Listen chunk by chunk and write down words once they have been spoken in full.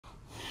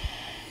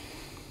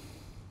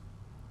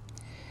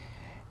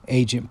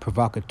agent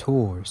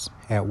provocateurs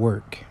at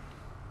work,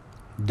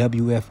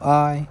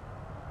 WFI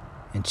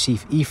and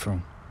Chief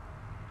Ephraim,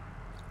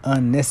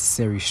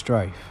 unnecessary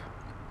strife,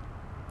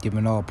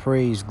 giving all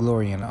praise,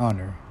 glory, and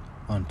honor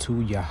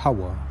unto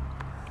Yahweh,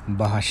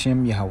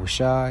 Bahashem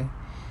Yahushai,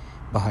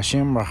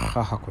 Bahashem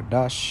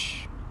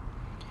Rachahakodash,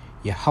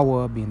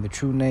 Yahweh being the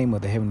true name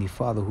of the Heavenly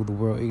Father, who the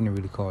world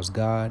ignorantly calls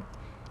God,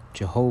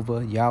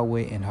 Jehovah,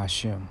 Yahweh, and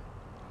Hashem.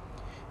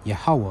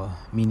 Yahweh,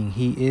 meaning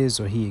He is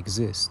or He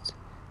exists,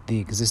 the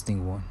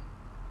existing one.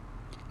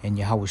 And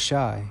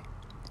Yahushai,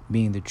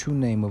 being the true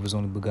name of His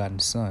only begotten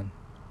Son,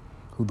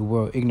 who the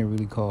world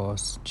ignorantly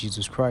calls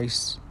Jesus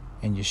Christ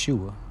and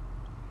Yeshua.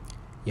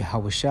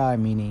 Yahushai,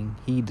 meaning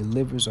He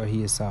delivers or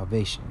He is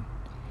salvation,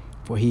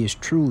 for He is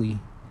truly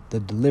the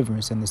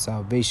deliverance and the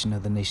salvation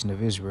of the nation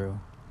of Israel.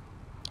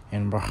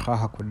 And Racha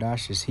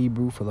HaKodash is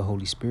Hebrew for the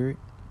Holy Spirit.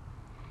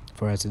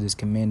 For as it is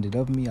commanded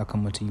of me, I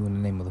come unto you in the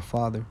name of the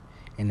Father,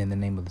 and in the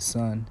name of the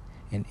Son,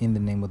 and in the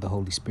name of the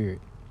Holy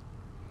Spirit,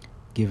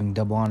 giving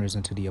double honors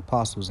unto the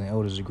apostles and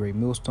elders of great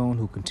millstone,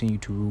 who continue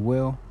to rule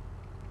well,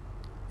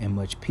 and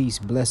much peace,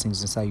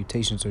 blessings, and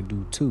salutations are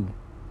due to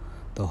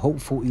the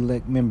hopeful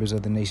elect members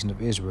of the nation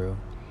of Israel,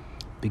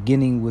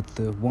 beginning with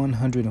the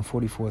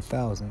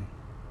 144,000.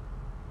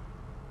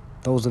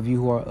 Those of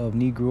you who are of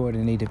Negro or the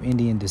Native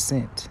Indian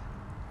descent,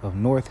 of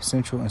North,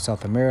 Central, and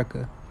South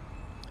America,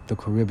 the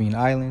Caribbean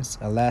islands,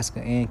 Alaska,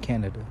 and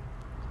Canada,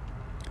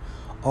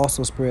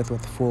 also spread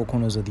throughout the four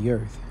corners of the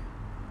earth,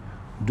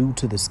 due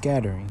to the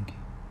scattering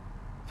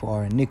for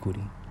our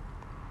iniquity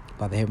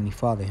by the Heavenly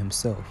Father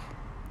Himself.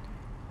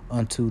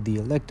 Unto the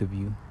elect of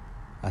you,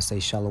 I say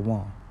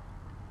Shalom.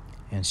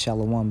 And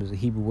Shalom is a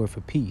Hebrew word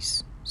for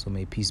peace, so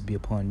may peace be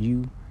upon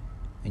you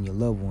and your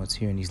loved ones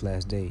here in these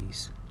last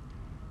days.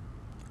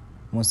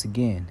 Once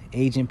again,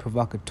 agent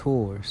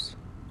provocateurs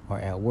are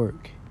at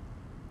work,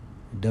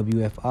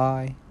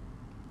 WFI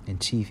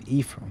and Chief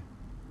Ephraim,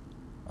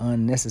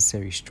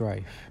 unnecessary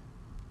strife.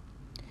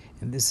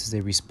 And this is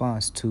a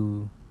response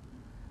to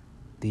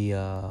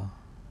the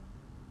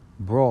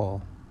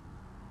brawl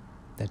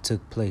that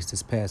took place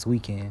this past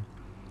weekend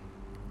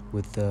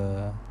with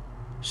the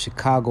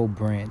Chicago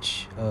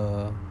branch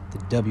of the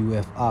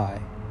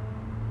WFI,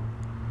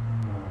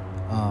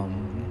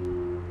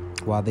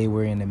 while they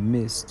were in the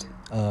midst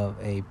of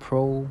a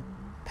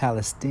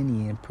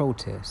pro-Palestinian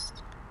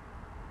protest.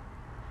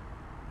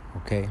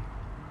 Okay.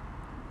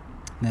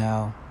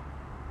 Now,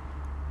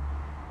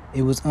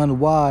 it was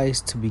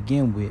unwise to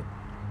begin with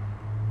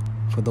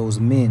for those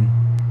men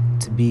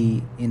to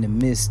be in the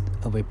midst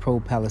of a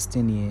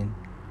pro-Palestinian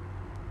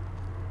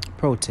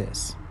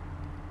protest,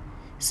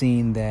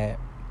 seeing that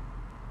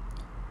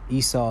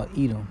Esau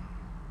Edom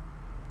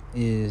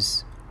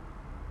is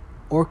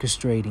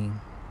orchestrating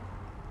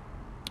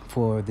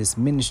for this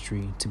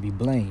ministry to be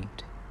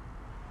blamed.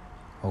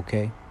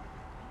 Okay.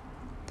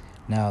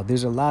 Now,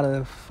 there's a lot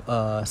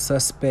of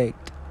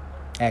suspect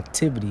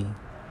activity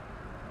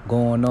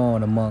going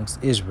on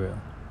amongst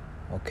Israel.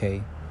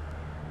 Okay.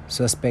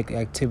 Suspect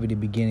activity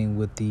beginning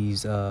with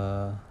these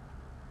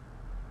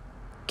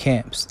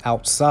camps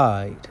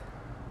outside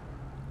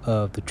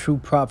of the true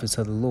prophets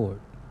of the Lord,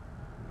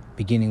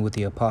 beginning with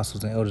the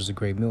apostles and elders of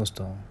great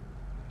millstone.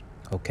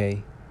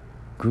 Okay.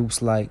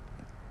 Groups like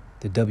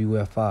the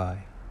WFI,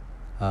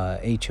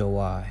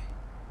 HOI,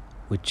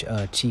 which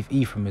Chief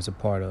Ephraim is a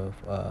part of,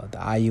 the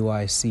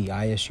IUIC,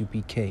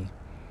 ISUPK.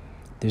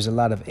 There's a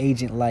lot of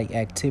agent-like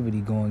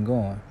activity going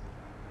on,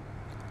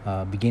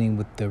 beginning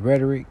with the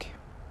rhetoric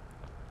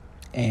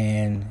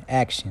and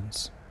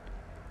actions.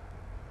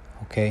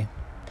 Okay.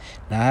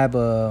 Now I have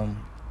a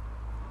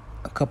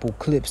couple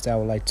clips that I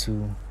would like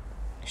to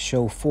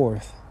show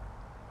forth,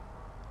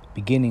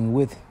 beginning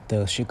with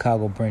the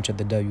Chicago branch of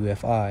the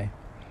WFI,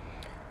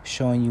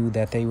 showing you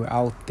that they were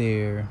out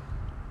there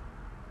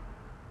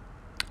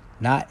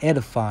not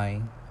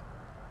edifying,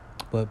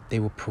 but they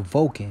were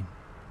provoking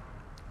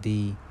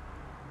the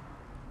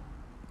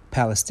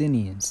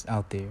Palestinians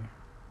out there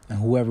and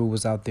whoever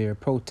was out there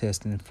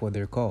protesting for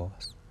their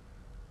cause.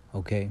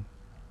 Okay.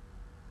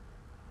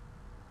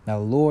 Now,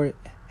 the Lord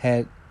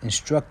had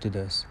instructed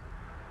us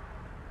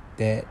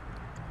that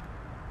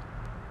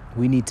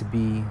we need to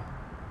be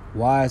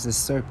wise as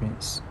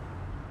serpents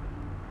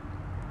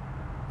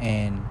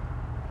and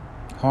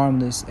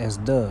harmless as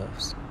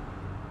doves.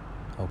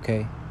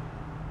 Okay.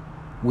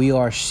 We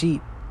are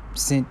sheep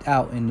sent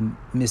out in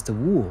the midst of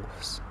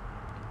wolves.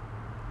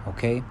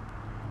 Okay.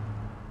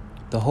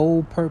 The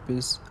whole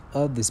purpose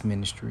of this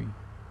ministry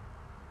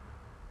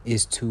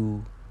is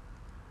to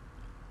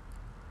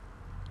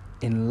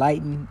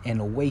enlighten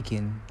and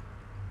awaken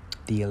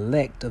the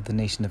elect of the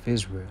nation of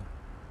Israel.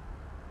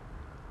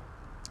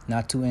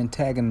 Not to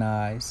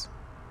antagonize,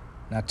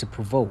 not to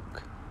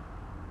provoke.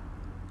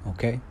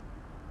 Okay?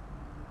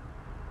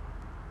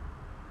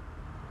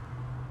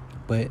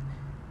 But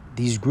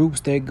these groups,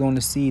 they're going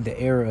to see the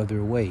error of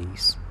their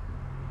ways.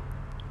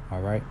 All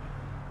right?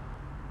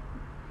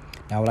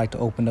 Now, I would like to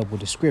open up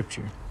with a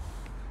scripture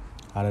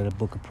out of the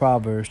book of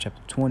Proverbs,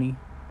 chapter 20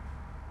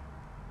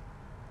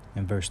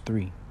 and verse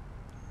 3.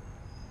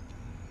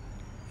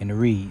 And it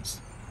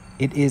reads,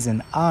 "It is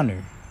an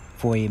honor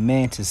for a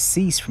man to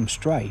cease from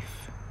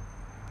strife,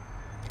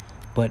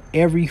 but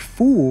every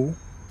fool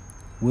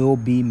will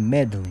be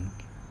meddling."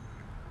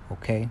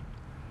 Okay?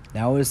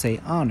 Now it's a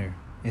honor.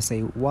 It's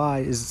a why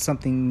is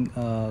something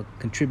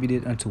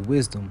contributed unto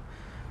wisdom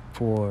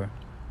for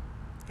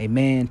a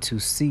man to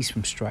cease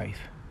from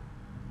strife.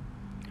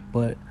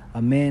 But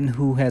a man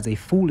who has a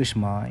foolish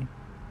mind,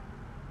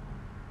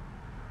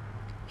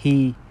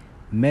 he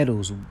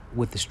meddles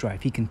with the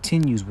strife. He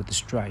continues with the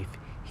strife.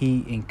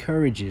 He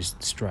encourages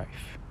the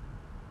strife.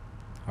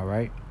 All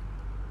right?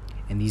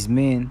 And these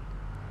men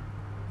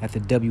at the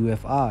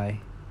WFI,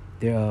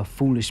 they're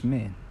foolish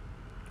men.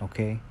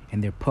 Okay?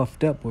 And they're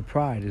puffed up with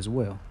pride as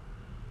well.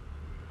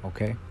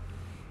 Okay?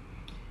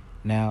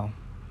 Now,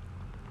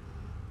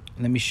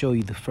 let me show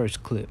you the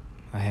first clip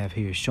I have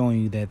here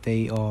showing you that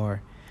they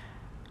are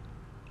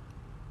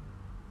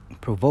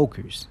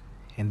provokers.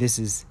 And this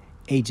is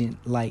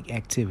agent-like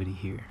activity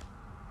here.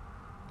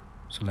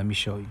 So let me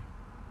show you.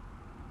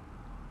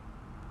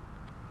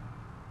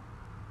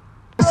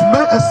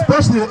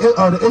 Especially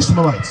the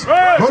Ishmaelites.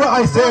 Go to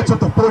Isaiah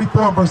chapter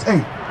 44 and verse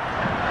 8.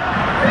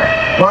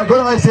 Right, go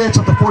to Isaiah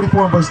chapter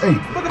 44 and verse 8.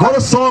 Go to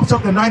Psalm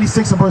chapter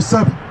 96 and verse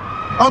 7.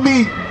 I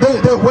mean,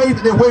 they're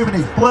waving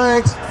their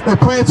flags. They're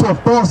praying to a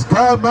false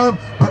god, man.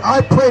 But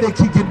I pray they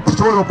keep getting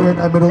destroyed over there in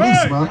that Middle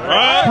East, man.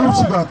 Here's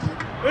what you got there.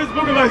 This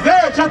book of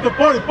Isaiah chapter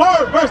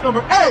 44 verse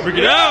number 8. Bring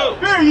it out.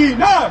 Fear ye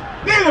not,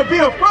 neither be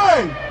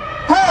afraid.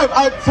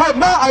 Have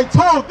not I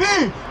told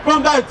thee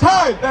from that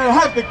time that I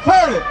have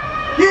declared it?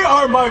 Ye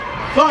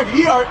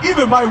are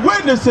even my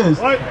witnesses.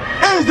 What?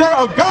 Is there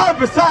a God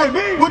beside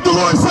me? What the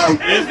Lord say?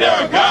 Is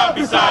there a God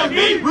beside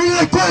me? Read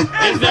it again.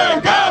 Is there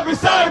a God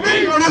beside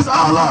me? It is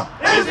Allah.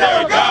 Is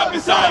there a God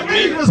beside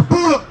me? It is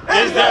Buddha.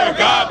 Is there a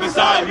God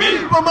beside me?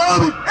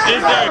 Muhammad.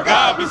 Is there a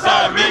God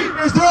beside me?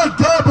 Is there a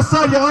God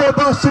beside Yahweh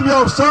Bashim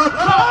Yahushua?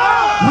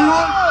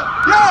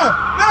 Yeah,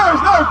 there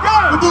is no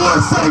God. What the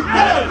Lord say?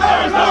 Yeah,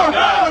 there is no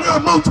God. There are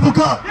multiple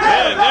gods.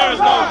 Yeah, there is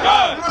no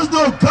God. There is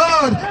no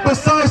God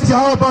besides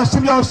Yahweh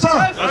Bashim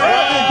Yahushua.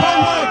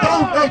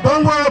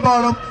 Don't worry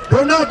about them.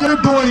 They're not going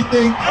to do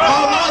anything.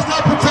 Allah's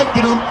not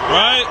protecting them.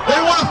 Right.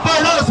 They want to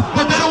fight us,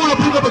 but they don't want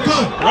to pick up a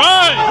gun.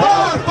 Right. They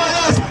want to fight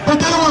us, but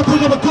they don't want to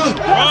pick up a gun.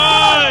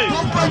 Right.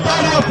 Don't fight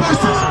down your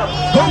forces.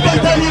 Don't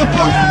fight down your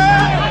forces.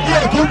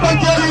 Yeah, don't fight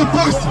down your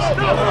forces.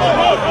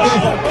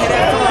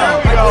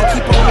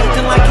 Keep on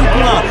acting like you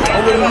blind.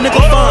 Or with a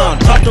nigga fine.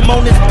 Drop him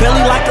on his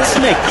belly like a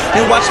snake.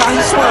 And watch how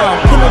he swim.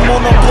 Put him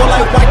on the floor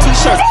like white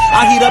t-shirts.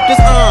 I heat up his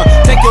arm.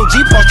 Take your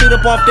Jeep off straight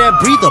up off that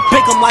breather.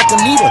 Bake him like a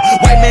needle.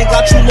 White man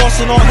got you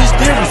lost in all his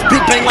theories.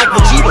 Big bang like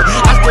Vegeta.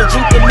 I still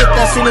drink the milk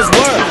that's in his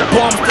word.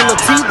 Boy, I'm still a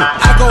teether.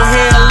 I go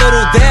here a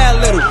little, there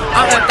a little.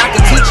 I act like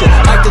a teacher.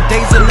 Like the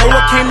days of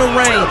Noah came to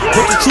rain.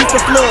 With the truth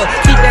of flood.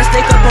 Keep that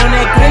steak up on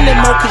that grill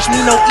and mo. Cause me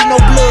no eat no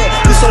blood.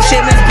 You so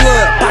shit man's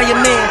blood. By your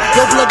man.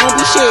 Your blood gon'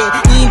 be shed.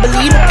 You ain't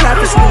believe the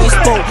prophets when they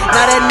spoke.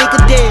 Now that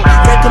nigga dead.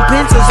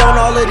 Recompenses on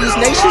all of these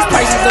nations.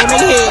 Prices on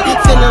their head.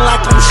 Feeling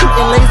like I'm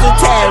shooting laser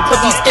tag. But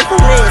these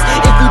infrareds.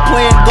 If we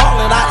playing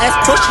Gauntlet, I ask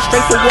questions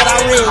straight for what I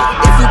read.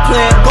 If we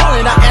playing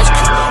Gauntlet, I ask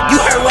you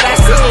heard what I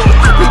said.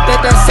 Repeat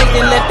that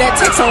Satan left that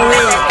text on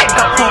red.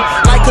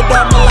 Like a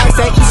dog, my life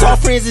said Esau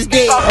friends is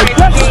dead.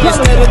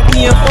 Instead of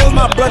being foes,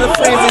 my brother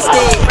friends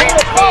instead.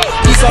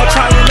 Esau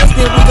trying us,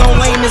 then we gon'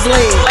 lame his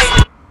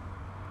legs.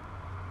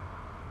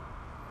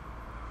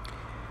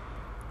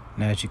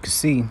 Now, as you can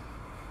see,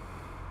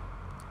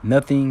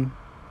 nothing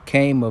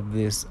came of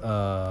this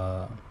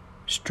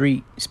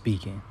street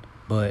speaking,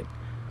 but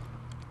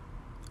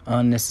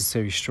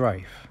unnecessary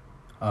strife,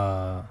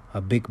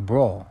 a big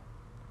brawl.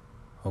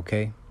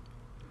 Okay.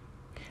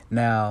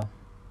 Now,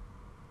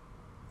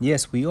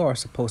 yes, we are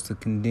supposed to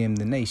condemn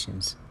the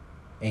nations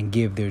and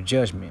give their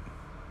judgment,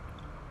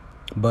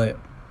 but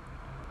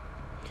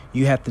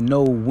you have to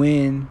know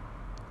when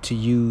to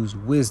use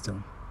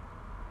wisdom.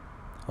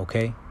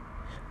 Okay.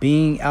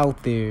 Being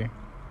out there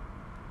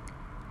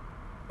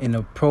in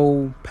a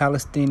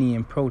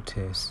pro-Palestinian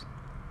protest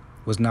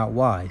was not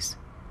wise.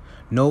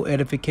 No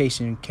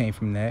edification came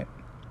from that.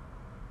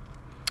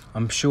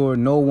 I'm sure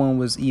no one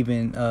was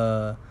even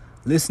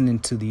listening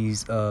to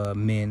these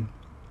men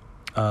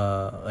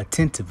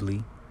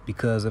attentively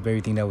because of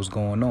everything that was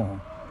going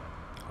on.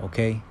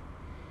 Okay?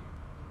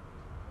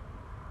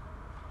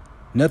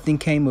 Nothing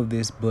came of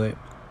this but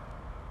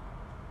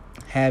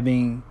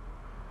having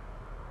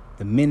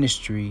the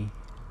ministry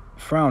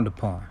frowned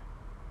upon.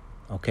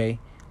 Okay?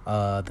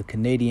 The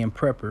Canadian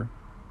prepper,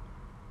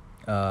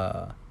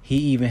 he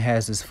even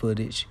has this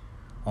footage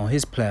on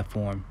his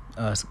platform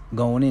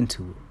going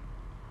into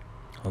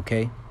it.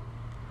 Okay?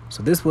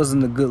 So this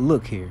wasn't a good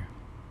look here.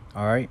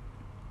 All right?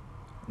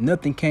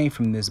 Nothing came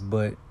from this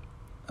but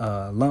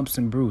lumps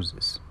and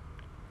bruises.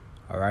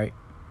 All right?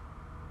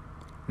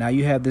 Now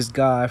you have this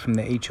guy from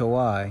the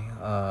HOI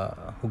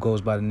who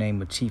goes by the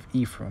name of Chief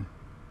Ephraim,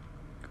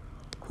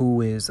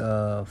 who is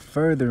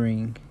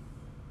furthering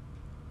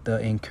the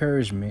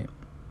encouragement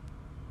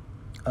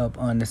of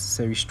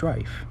unnecessary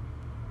strife.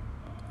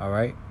 All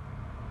right?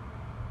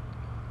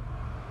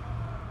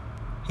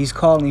 he's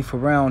calling for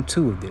round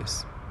 2 of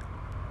this.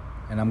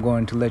 And I'm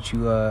going to let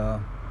you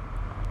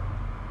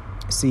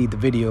see the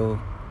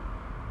video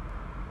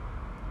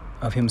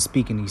of him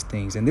speaking these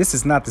things. And this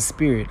is not the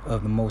spirit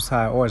of the Most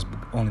High or His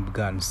only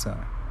begotten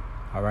Son.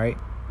 All right?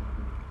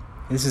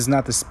 This is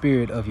not the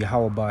spirit of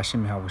Yahweh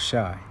Ba'ashem Yahweh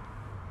Shai.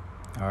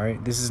 All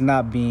right? This is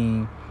not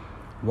being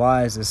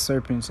wise as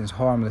serpents and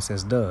harmless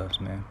as doves,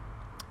 man.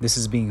 This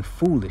is being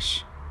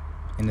foolish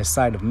in the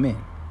sight of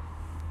men.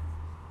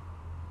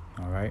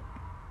 All right?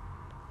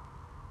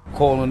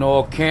 Calling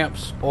all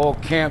camps, all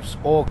camps,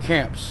 all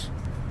camps.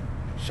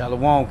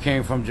 Shalom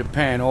came from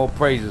Japan. All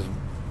praises.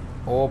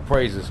 All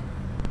praises.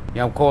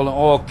 Yeah, I'm calling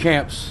all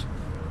camps.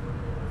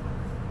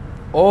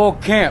 All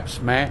camps,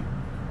 man.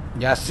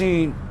 Y'all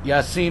seen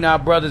our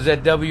brothers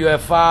at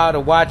WFI, the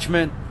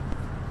Watchmen,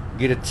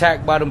 get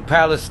attacked by them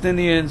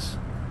Palestinians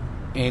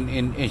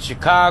in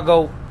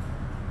Chicago.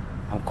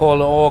 I'm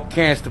calling all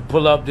camps to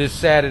pull up this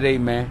Saturday,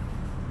 man.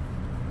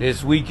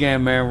 This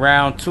weekend, man.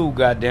 Round 2,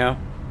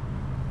 goddamn.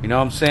 You know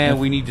what I'm saying?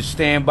 We need to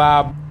stand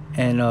by.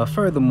 And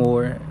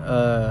furthermore,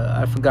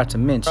 I forgot to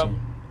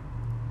mention,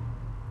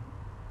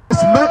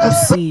 you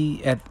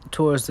see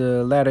towards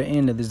the latter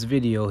end of this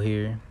video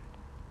here,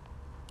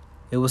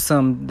 it was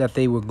something that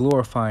they were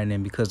glorifying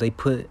in because they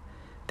put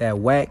that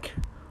whack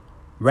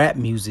rap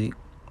music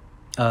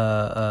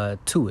to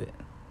it.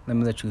 Let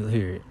me let you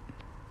hear it.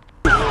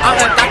 I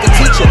act like a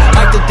teacher,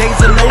 like the days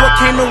of Noah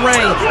came to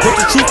rain. With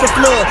the truth of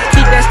flood,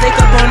 keep that steak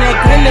up on that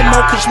grill and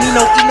more, cause me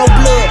no eat no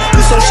blood.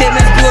 You so shed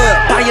man's blood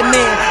by your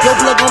man, your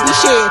blood gon' be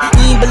shed.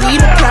 You ain't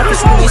believe the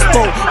prophets when they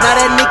spoke, now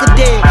that nigga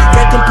dead.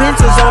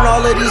 Recompenses on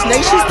all of these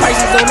nations,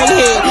 prices on their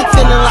head.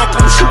 Feeling like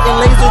I'm shooting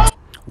laser.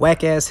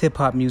 Whack ass hip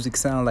hop music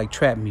sound like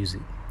trap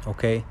music,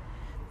 okay?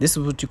 This is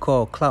what you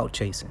call clout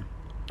chasing.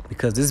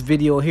 Because this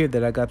video here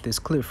that I got this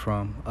clip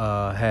from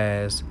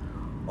has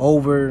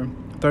over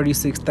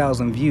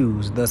 36,000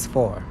 views thus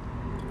far.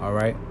 All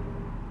right,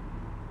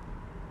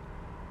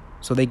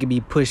 so they could be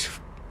pushed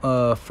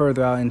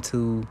further out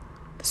into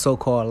the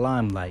so-called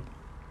limelight.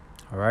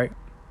 All right,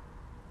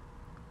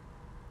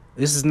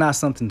 this is not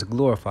something to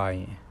glorify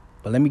in,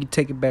 but let me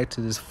take it back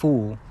to this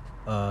fool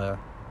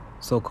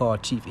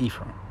so-called Chief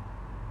Ephraim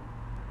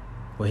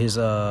with his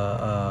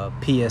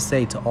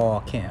PSA to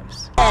all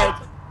camps.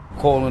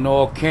 Calling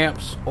all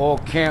camps, all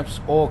camps,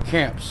 all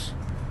camps.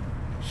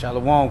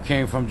 Shalom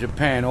came from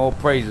Japan. All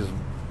praises.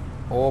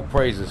 All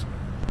praises.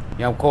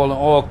 Yeah, I'm calling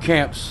all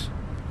camps.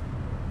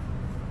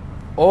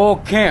 All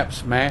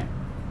camps, man.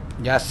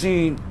 Y'all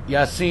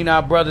seen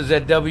our brothers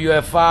at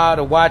WFI,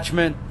 the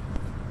Watchmen,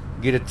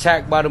 get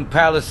attacked by them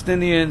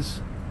Palestinians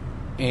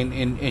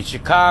in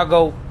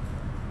Chicago.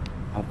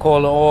 I'm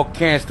calling all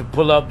camps to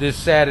pull up this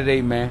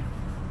Saturday, man.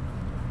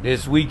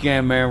 This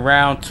weekend, man.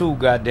 Round 2,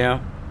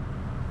 goddamn.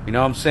 You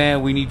know what I'm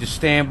saying? We need to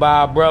stand by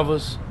our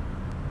brothers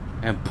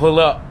and pull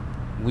up.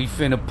 We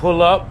finna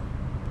pull up,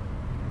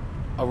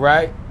 all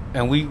right?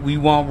 And we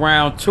want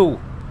round 2.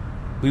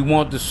 We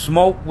want the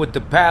smoke with the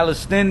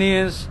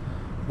Palestinians,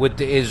 with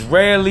the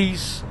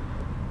Israelis.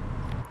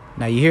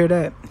 Now you hear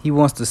that? He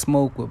wants to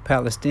smoke with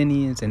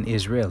Palestinians and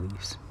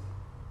Israelis.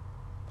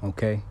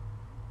 Okay?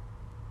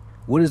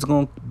 What is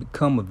going to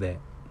become of that?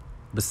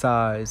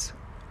 Besides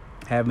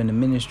having the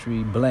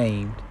ministry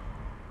blamed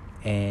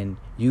and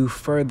you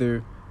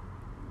further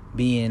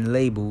being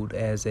labeled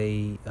as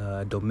a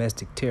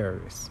domestic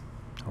terrorist.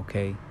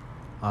 Okay,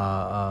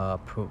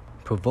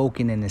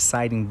 provoking and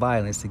inciting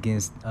violence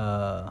against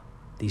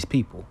these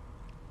people.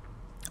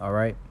 All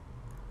right.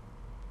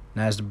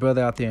 Now, as the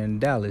brother out there in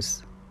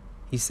Dallas,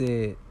 he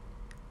said,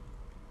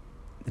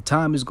 the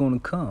time is going to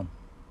come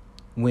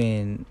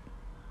when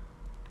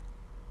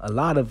a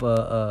lot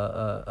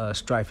of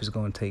strife is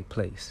going to take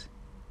place.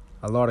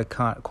 A lot of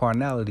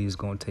carnality is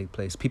going to take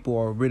place. People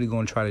are really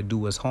going to try to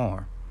do us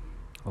harm.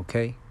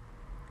 Okay.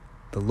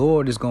 The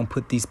Lord is going to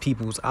put these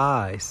people's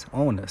eyes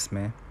on us,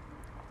 man,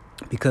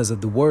 because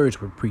of the words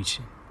we're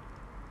preaching,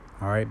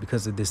 all right,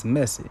 because of this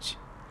message,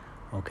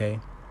 okay?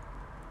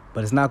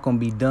 But it's not going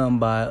to be done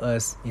by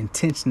us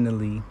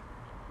intentionally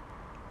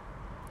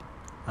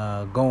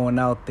going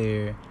out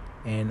there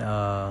and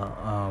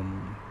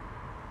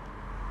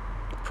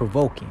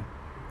provoking,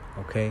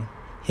 okay?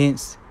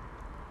 Hence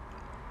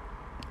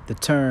the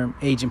term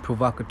agent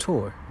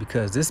provocateur,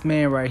 because this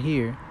man right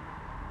here,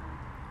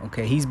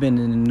 okay, he's been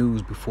in the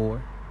news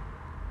before,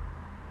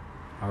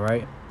 all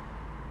right?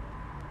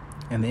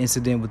 And the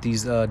incident with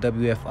these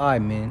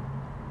WFI men,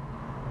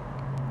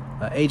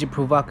 agent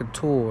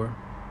provocateur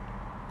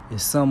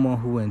is someone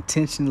who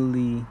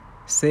intentionally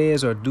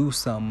says or do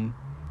something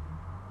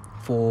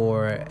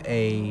for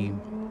a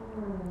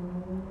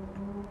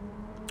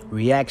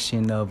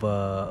reaction of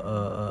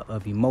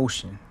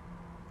emotion,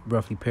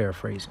 roughly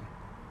paraphrasing,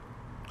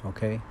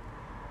 okay?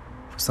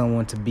 For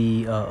someone to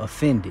be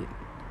offended,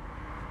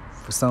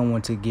 for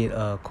someone to get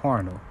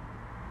carnal,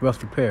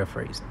 roughly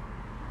paraphrasing.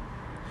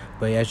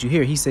 But as you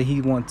hear, he said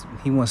he wants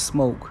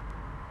smoke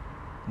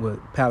with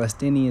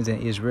Palestinians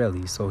and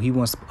Israelis. So he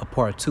wants a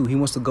part 2. He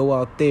wants to go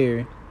out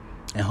there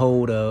and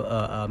hold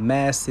a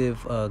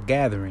massive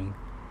gathering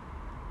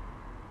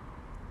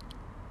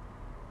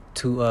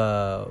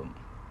to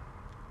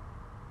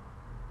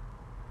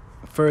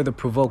further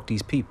provoke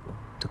these people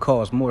to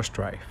cause more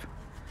strife.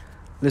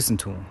 Listen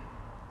to him.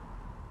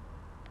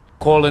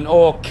 Calling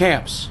all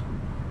camps.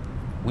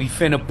 We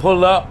finna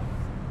pull up.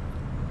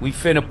 We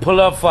finna pull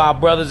up for our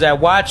brothers at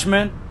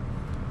Watchmen.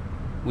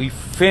 We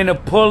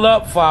finna pull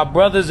up for our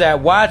brothers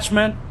at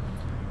Watchmen.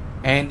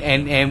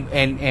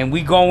 And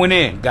we going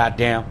in,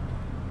 goddamn.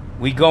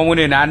 We going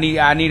in. I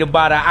need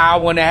about an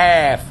hour and a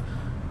half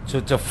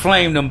to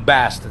flame them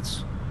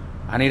bastards.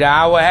 I need an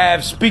hour and a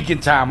half speaking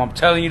time. I'm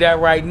telling you that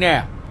right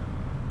now.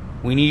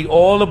 We need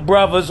all the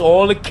brothers,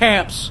 all the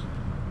camps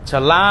to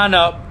line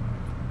up.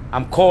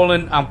 I'm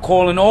calling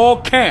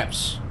all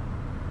camps.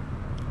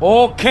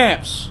 All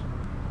camps.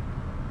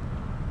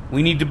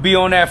 We need to be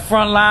on that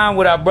front line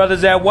with our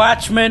brothers at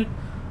Watchmen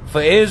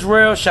for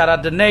Israel. Shout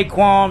out to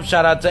Naquan.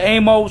 Shout out to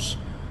Amos.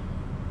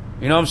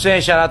 You know what I'm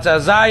saying? Shout out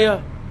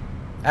to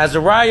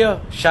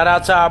Azariah. Shout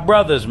out to our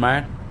brothers,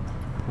 man.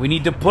 We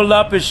need to pull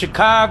up in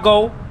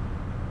Chicago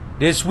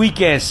this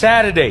weekend,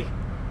 Saturday.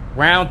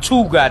 Round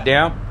 2,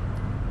 goddamn.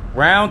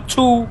 Round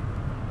 2,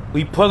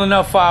 we pulling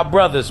up for our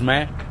brothers,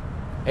 man.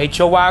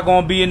 HOI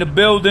gonna be in the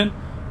building.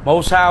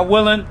 Most High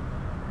willing,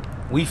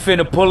 we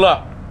finna pull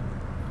up.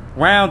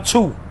 Round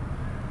 2.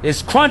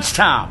 It's crunch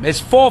time. It's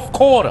fourth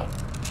quarter.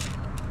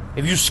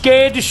 If you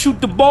scared to shoot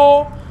the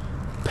ball,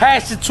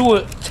 pass it to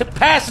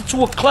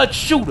a clutch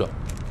shooter.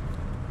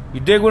 You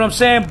dig what I'm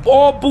saying?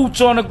 All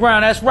boots on the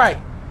ground. That's right.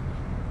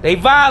 They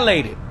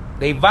violated.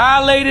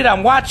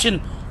 I'm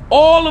watching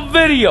all the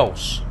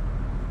videos.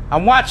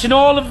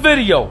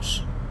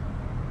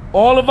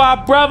 All of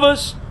our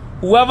brothers,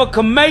 whoever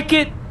can make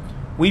it,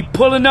 we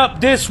pulling up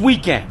this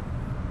weekend.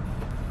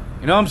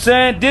 You know what I'm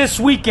saying? This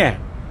weekend.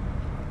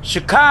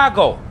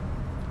 Chicago.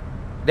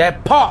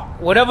 That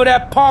park, whatever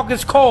that park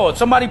is called.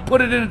 Somebody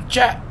put it in the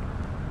chat.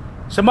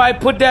 Somebody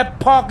put that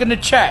park in the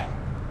chat.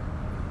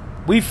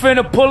 We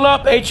finna pull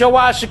up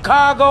HOI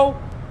Chicago,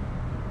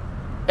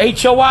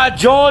 HOI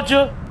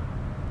Georgia.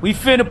 We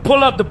finna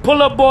pull up. The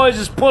pull-up boys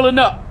is pulling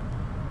up.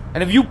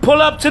 And if you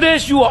pull up to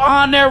this, you are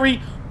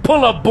honorary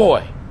pull-up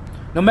boy.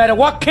 No matter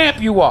what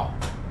camp you are.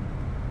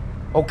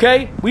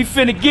 Okay? We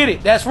finna get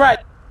it. That's right.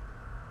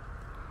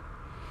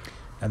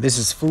 Now this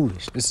is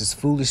foolish. This is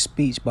foolish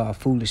speech by a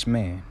foolish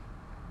man.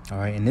 All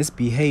right? And this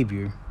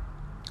behavior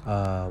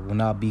will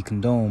not be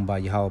condoned by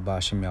Yahweh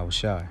Ba'ashem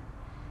Yahushai.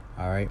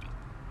 All right?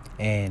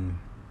 And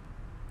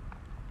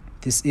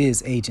this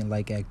is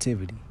agent-like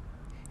activity.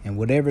 And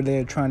whatever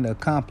they're trying to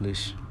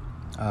accomplish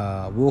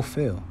will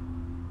fail.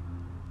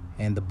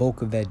 And the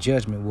bulk of that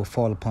judgment will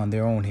fall upon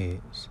their own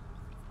heads.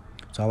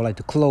 So I would like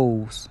to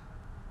close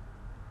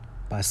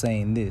by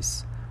saying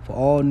this. For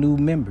all new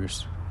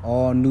members,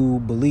 all new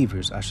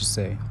believers, I should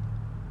say,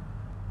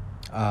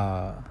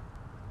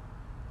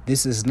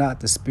 this is not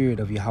the spirit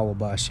of Yahweh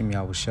Ba'ashem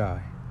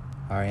Yahushai.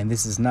 All right, and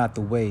this is not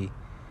the way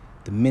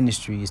the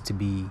ministry is to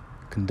be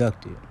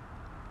conducted.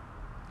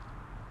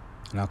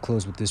 And I'll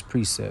close with this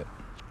precept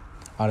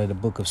out of the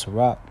book of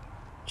Sirach,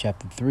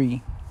 chapter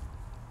 3,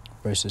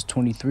 verses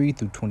 23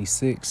 through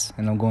 26,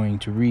 and I'm going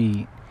to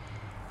read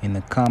in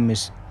the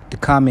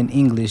Common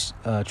English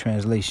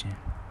translation.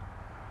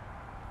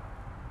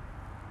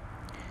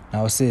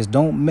 Now it says,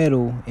 "Don't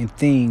meddle in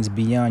things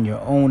beyond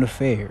your own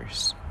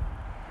affairs,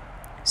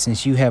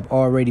 since you have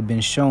already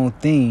been shown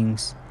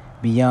things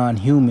beyond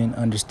human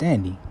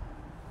understanding.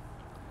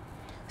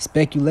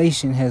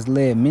 Speculation has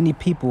led many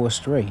people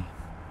astray,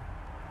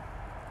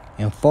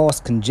 and false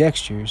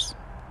conjectures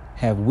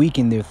have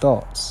weakened their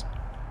thoughts.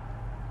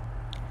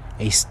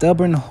 A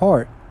stubborn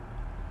heart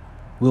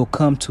will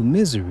come to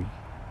misery,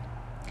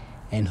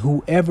 and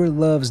whoever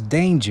loves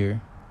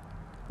danger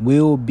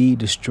will be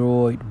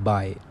destroyed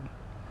by it."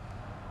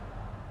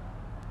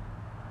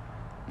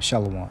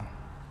 Shalom.